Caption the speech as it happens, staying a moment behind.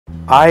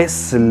I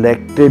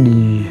selected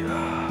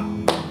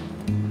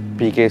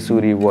PK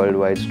Suri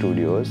Worldwide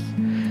Studios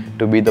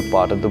to be the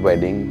part of the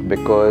wedding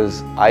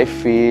because I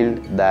feel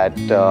that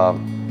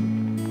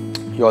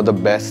you're the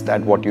best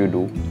at what you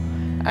do,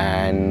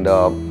 and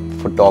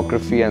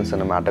photography and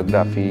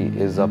cinematography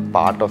is a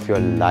part of your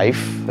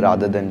life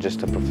rather than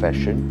just a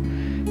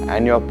profession,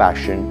 and your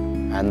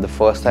passion. And the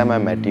first time I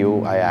met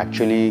you, I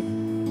actually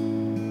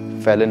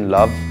fell in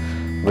love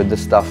with the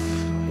stuff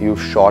you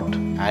shot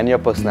and your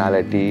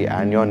personality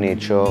and your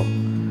nature,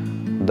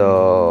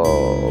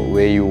 the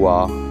way you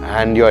are,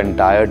 and your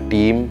entire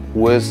team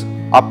who is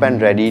up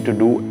and ready to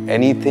do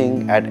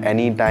anything at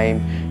any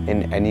time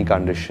in any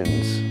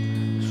conditions.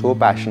 So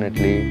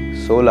passionately,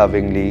 so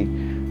lovingly,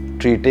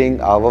 treating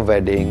our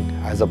wedding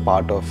as a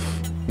part of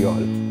y'all.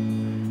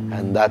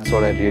 And that's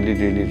what I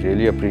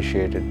really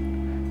appreciated.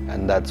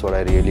 And that's what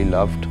I really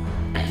loved.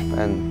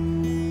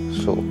 And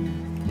so,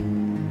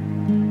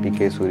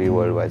 PK Suri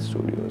Worldwide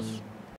Studios.